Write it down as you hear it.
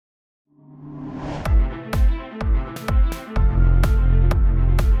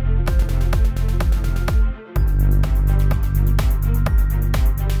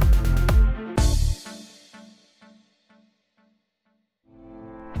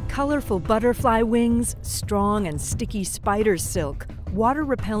colorful butterfly wings, strong and sticky spider silk,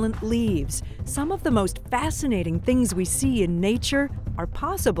 water-repellent leaves, some of the most fascinating things we see in nature are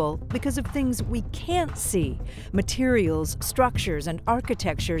possible because of things we can't see. Materials, structures, and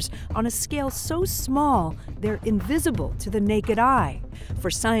architectures on a scale so small they're invisible to the naked eye.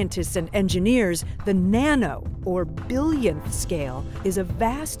 For scientists and engineers, the nano, or billionth scale, is a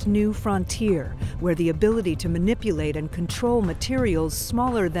vast new frontier where the ability to manipulate and control materials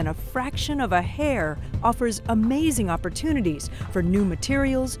smaller than a fraction of a hair offers amazing opportunities for new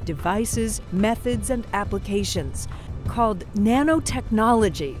materials, devices, methods, and applications. Called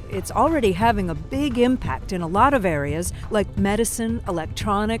nanotechnology, it's already having a big impact in a lot of areas like medicine,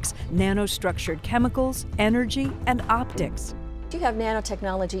 electronics, nanostructured chemicals, energy, and optics. You have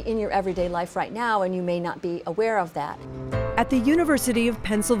nanotechnology in your everyday life right now, and you may not be aware of that. At the University of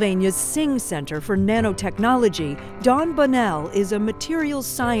Pennsylvania's Singh Center for Nanotechnology, Dawn Bonnell is a materials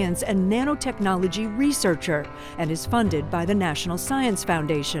science and nanotechnology researcher and is funded by the National Science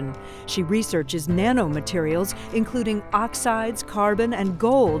Foundation. She researches nanomaterials, including oxides, carbon, and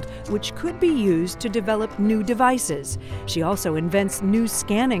gold, which could be used to develop new devices. She also invents new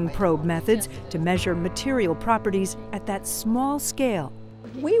scanning probe methods to measure material properties at that small scale.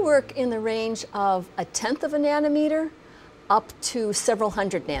 We work in the range of 1/10 of a nanometer up to several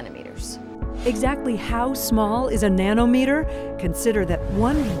hundred nanometers. Exactly how small is a nanometer? Consider that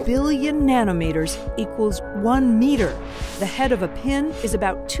 1 billion nanometers equals 1 meter. The head of a pin is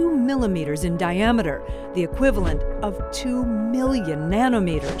about 2 millimeters in diameter, the equivalent of 2 million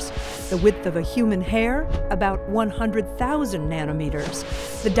nanometers. The width of a human hair, about 100,000 nanometers.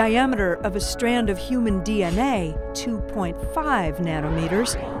 The diameter of a strand of human DNA, 2.5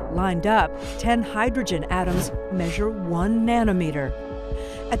 nanometers. Lined up, 10 hydrogen atoms measure 1 nanometer.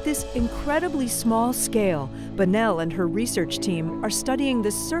 At this incredibly small scale, Bonnell and her research team are studying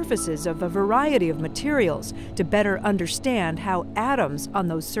the surfaces of a variety of materials to better understand how atoms on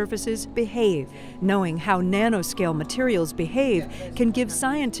those surfaces behave. Knowing how nanoscale materials behave can give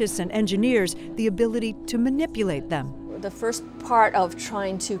scientists and engineers the ability to manipulate them. The first part of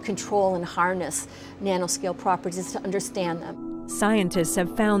trying to control and harness nanoscale properties is to understand them. Scientists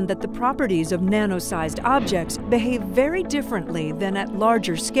have found that the properties of nano-sized objects behave very differently than at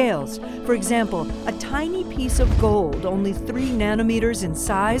larger scales. For example, a tiny piece of gold, only 3 nanometers in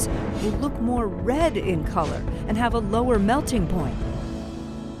size, will look more red in color and have a lower melting point.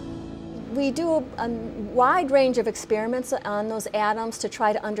 We do a wide range of experiments on those atoms to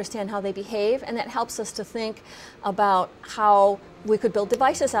try to understand how they behave, and that helps us to think about how we could build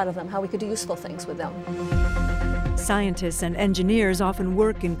devices out of them, how we could do useful things with them. Scientists and engineers often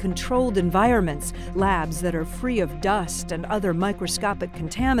work in controlled environments, labs that are free of dust and other microscopic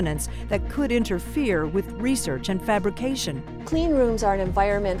contaminants that could interfere with research and fabrication. Clean rooms are an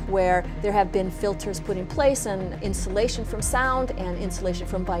environment where there have been filters put in place and insulation from sound and insulation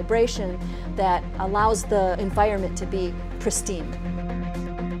from vibration that allows the environment to be pristine.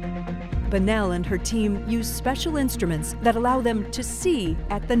 Bonnell and her team use special instruments that allow them to see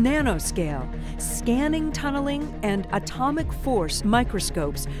at the nanoscale. Scanning, tunneling, and atomic force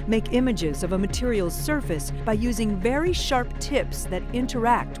microscopes make images of a material's surface by using very sharp tips that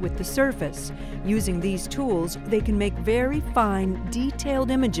interact with the surface. Using these tools, they can make very fine,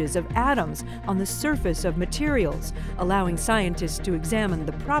 detailed images of atoms on the surface of materials, allowing scientists to examine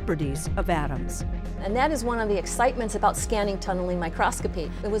the properties of atoms. And that is one of the excitements about scanning tunneling microscopy.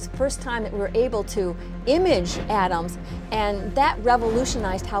 It was the first time that we were able to image atoms, and that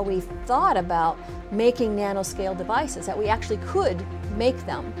revolutionized how we thought about making nanoscale devices, that we actually could make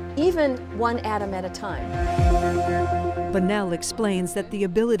them, even 1 atom at a time. Bonnell explains that the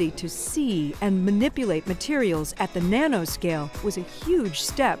ability to see and manipulate materials at the nanoscale was a huge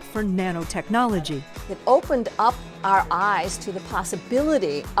step for nanotechnology. It opened up our eyes to the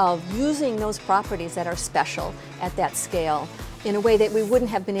possibility of using those properties that are special at that scale in a way that we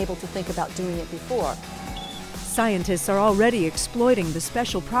wouldn't have been able to think about doing it before. Scientists are already exploiting the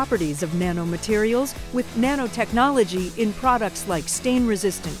special properties of nanomaterials with nanotechnology in products like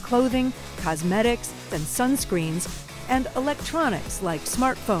stain-resistant clothing, cosmetics, and sunscreens, and electronics like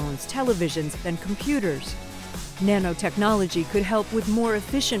smartphones, televisions, and computers. Nanotechnology could help with more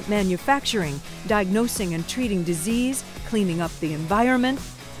efficient manufacturing, diagnosing and treating disease, cleaning up the environment,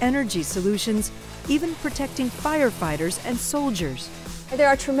 energy solutions, even protecting firefighters and soldiers. There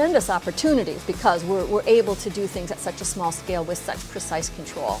are tremendous opportunities because we're able to do things at such a small scale with such precise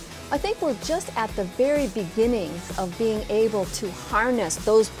control. I think we're just at the very beginnings of being able to harness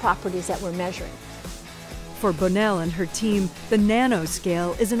those properties that we're measuring. For Bonnell and her team, the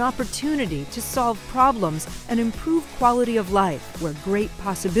nanoscale is an opportunity to solve problems and improve quality of life, where great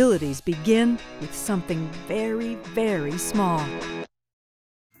possibilities begin with something very, very small.